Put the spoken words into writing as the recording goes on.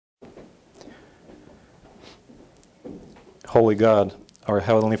Holy God, our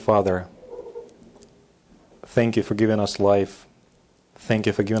Heavenly Father, thank you for giving us life. Thank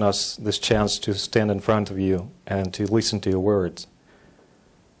you for giving us this chance to stand in front of you and to listen to your words.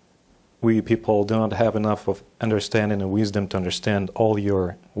 We people do not have enough of understanding and wisdom to understand all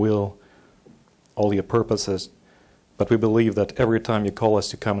your will, all your purposes, but we believe that every time you call us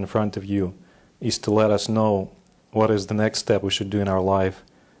to come in front of you is to let us know what is the next step we should do in our life,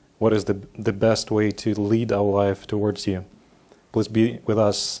 what is the best way to lead our life towards you. Please be with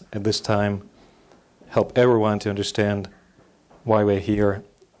us at this time. Help everyone to understand why we're here,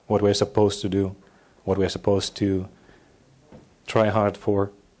 what we're supposed to do, what we're supposed to try hard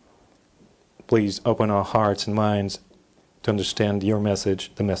for. Please open our hearts and minds to understand your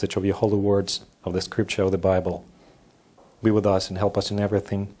message, the message of your holy words, of the scripture of the Bible. Be with us and help us in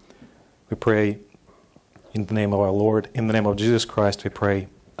everything. We pray in the name of our Lord, in the name of Jesus Christ we pray.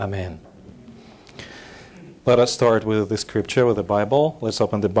 Amen. Let us start with the scripture, with the Bible. Let's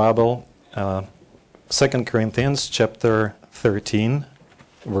open the Bible. 2 Corinthians chapter 13,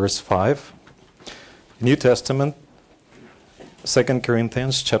 verse 5. New Testament, 2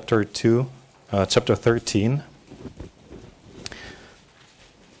 Corinthians chapter 13. 2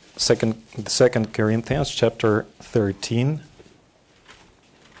 Corinthians chapter 13.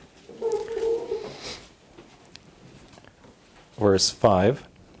 Verse 5.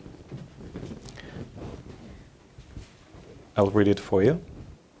 I'll read it for you.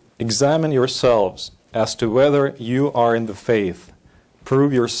 Examine yourselves as to whether you are in the faith.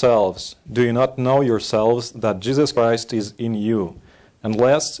 Prove yourselves. Do you not know yourselves that Jesus Christ is in you,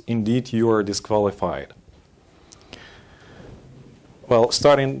 unless indeed you are disqualified? Well,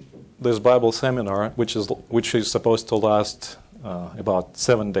 starting this Bible seminar, which is supposed to last about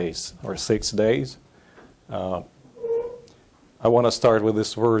 7 days or 6 days, I want to start with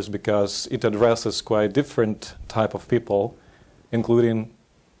this verse because it addresses quite different type of people, including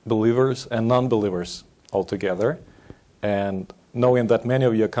believers and non-believers altogether. And knowing that many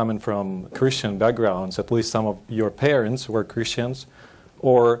of you are coming from Christian backgrounds, at least some of your parents were Christians,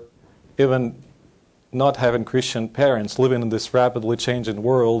 or even not having Christian parents, living in this rapidly changing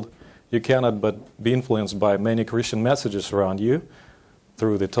world, you cannot but be influenced by many Christian messages around you,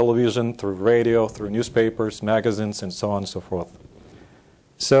 through the television, through radio, through newspapers, magazines, and so on and so forth.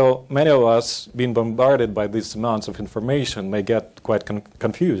 So many of us, being bombarded by these amounts of information, may get quite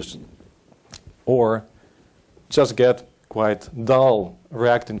confused, or just get quite dull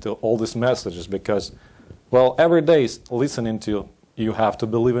reacting to all these messages because, well, every day listening to you have to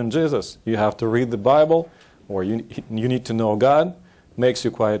believe in Jesus, you have to read the Bible, or you need to know God, makes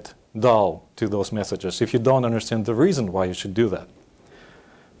you quite dull to those messages if you don't understand the reason why you should do that.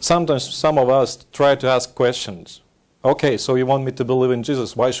 Sometimes some of us try to ask questions. Okay, so you want me to believe in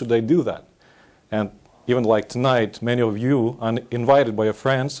Jesus, why should I do that? And even like tonight, many of you are invited by your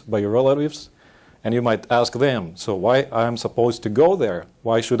friends, by your relatives, and you might ask them, so why I'm supposed to go there?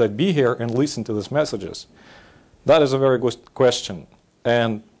 Why should I be here and listen to these messages? That is a very good question,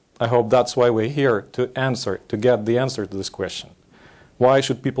 and I hope that's why we're here, to get the answer to this question. Why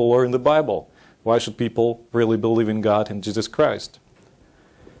should people learn the Bible? Why should people really believe in God and Jesus Christ?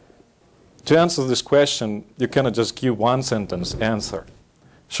 To answer this question, you cannot just give one sentence answer.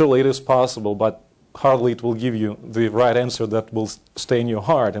 Surely it is possible, but hardly it will give you the right answer that will stay in your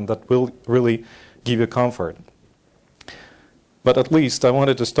heart and that will really give you comfort. But at least I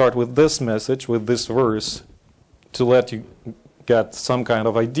wanted to start with this message, with this verse, to let you get some kind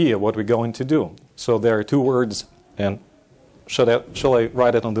of idea what we're going to do. So there are 2 words, and shall I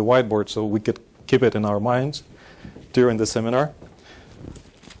write it on the whiteboard so we could keep it in our minds during the seminar?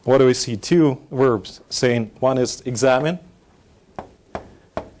 What do we see? 2 verbs saying, one is examine,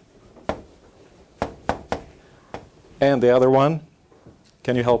 and the other one,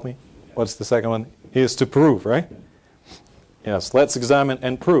 can you help me? What's the second one? Is to prove, right? Yes, let's examine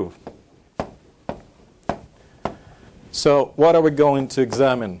and prove. So what are we going to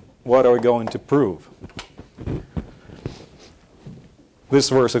examine? What are we going to prove? This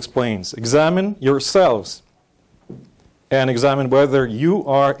verse explains, examine yourselves and examine whether you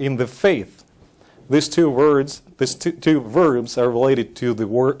are in the faith. These 2 words, these two verbs are related to the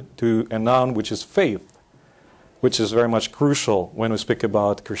word, to a noun which is faith, which is very much crucial when we speak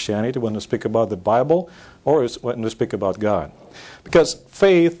about Christianity, when we speak about the Bible, or when we speak about God. Because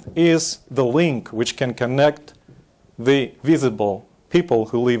faith is the link which can connect the visible people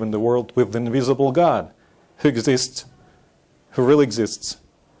who live in the world with the invisible God, who exists, who really exists,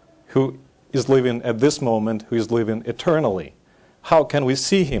 who is living at this moment, who is living eternally. How can we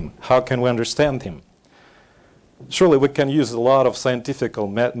see him? How can we understand him? Surely we can use a lot of scientific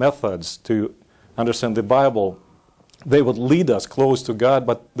methods to understand the Bible They would lead us close to God,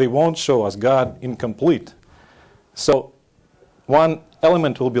 but they won't show us God incomplete. So one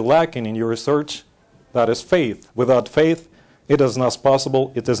element will be lacking in your research, that is faith. Without faith, it is not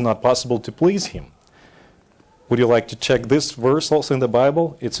possible to please Him. Would you like to check this verse also in the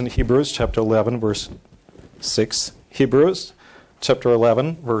Bible? It's in Hebrews chapter 11, verse 6. Hebrews chapter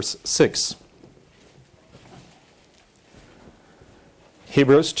 11, verse 6.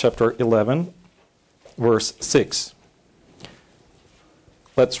 Hebrews chapter 11, verse 6.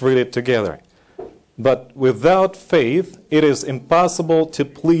 Let's read it together. But without faith it is impossible to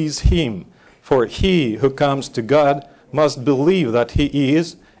please Him. For he who comes to God must believe that He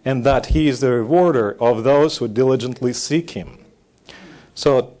is, and that He is the rewarder of those who diligently seek Him.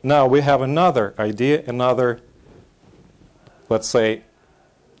 So now we have another idea, another, let's say,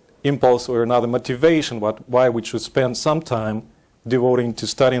 impulse or another motivation why we should spend some time devoting to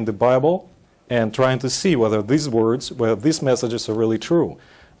studying the Bible and trying to see whether these words, whether these messages are really true,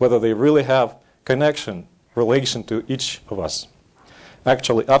 whether they really have connection, relation to each of us.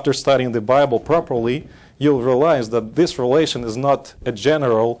 Actually, after studying the Bible properly, you'll realize that this relation is not a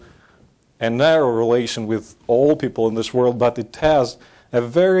general and narrow relation with all people in this world, but it has a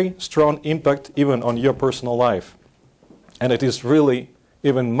very strong impact even on your personal life. And it is really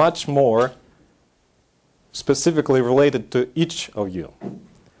even much more specifically related to each of you.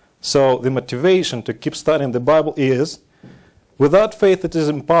 So the motivation to keep studying the Bible is, without faith it is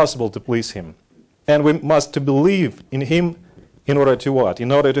impossible to please Him. And we must believe in Him in order to what?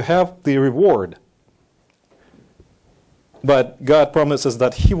 In order to have the reward. But God promises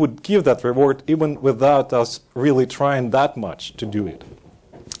that He would give that reward even without us really trying that much to do it.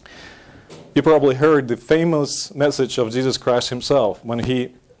 You probably heard the famous message of Jesus Christ Himself when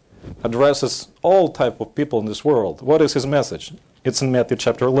He addresses all type of people in this world. What is His message? It's in Matthew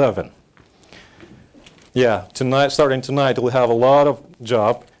chapter 11. Yeah, starting tonight, you'll have a lot of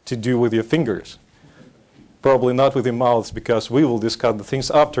job to do with your fingers. Probably not with your mouths, because we will discuss the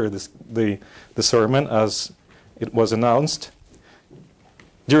things after the sermon, as it was announced.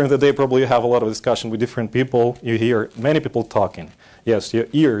 During the day, probably you have a lot of discussion with different people. You hear many people talking. Yes, your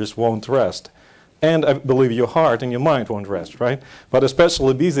ears won't rest. And I believe your heart and your mind won't rest, right? But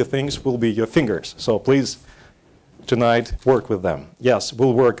especially busy things will be your fingers. So please, tonight, work with them. Yes,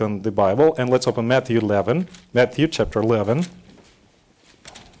 we'll work on the Bible. And let's open Matthew 11. Matthew chapter 11.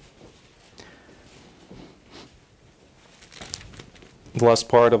 The last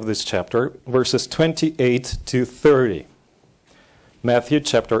part of this chapter, verses 28 to 30. Matthew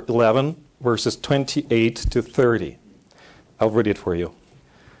chapter 11, verses 28 to 30. I'll read it for you.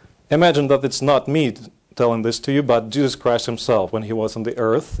 Imagine that it's not me telling this to you, but Jesus Christ Himself when He was on the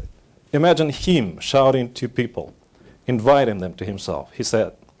earth. Imagine Him shouting to people, inviting them to Himself. He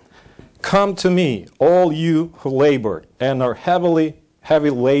said, "Come to me, all you who labor and are heavy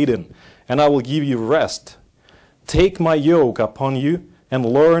laden, and I will give you rest. Take my yoke upon you and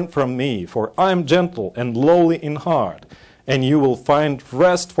learn from me, for I am gentle and lowly in heart, and you will find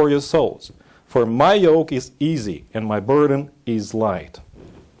rest for your souls. For my yoke is easy and my burden is light."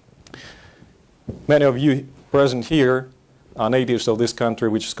 Many of you present here are natives of this country,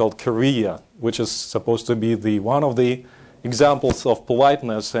 which is called Korea, which is supposed to be one of the examples of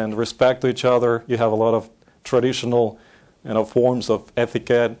politeness and respect to each other. You have a lot of traditional forms of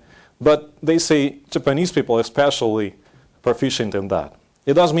etiquette. But they say Japanese people are especially proficient in that.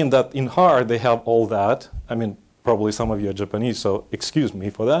 It doesn't mean that in heart they have all that. I mean, probably some of you are Japanese, so excuse me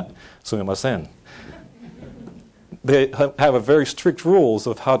for that. Sumimasen. They have a very strict rules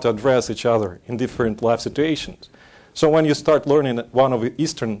of how to address each other in different life situations. So when you start learning one of the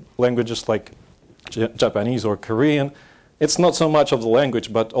Eastern languages like Japanese or Korean, it's not so much of the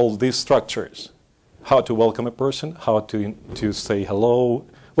language, but all these structures. How to welcome a person, how to say hello.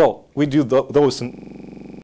 Well, we do those in